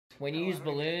When you use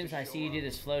balloons, I see you do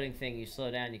this floating thing. You slow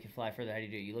down, you can fly further. How do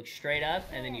you do it? You look straight up,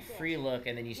 and then you free look,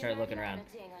 and then you start looking around.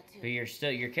 But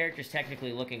your character's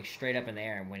technically looking straight up in the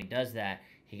air, and when he does that,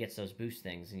 he gets those boost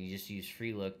things, and you just use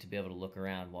free look to be able to look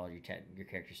around while your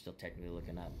character's still technically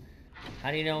looking up. How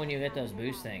do you know when you hit those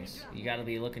boost things? You gotta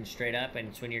be looking straight up, and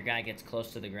it's when your guy gets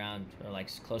close to the ground, or like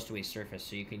close to a surface,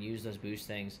 so you can use those boost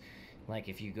things. Like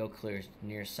if you go clear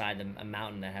near side a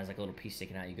mountain that has like a little piece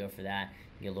sticking out, you go for that,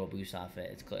 you get a little boost off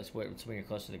it. It's when you're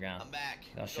close to the ground. I'm back.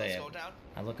 I'll show you.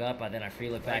 I look up, then I free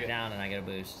look back down, and I get a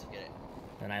boost. Get it.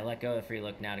 Then I let go of the free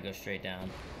look now to go straight down.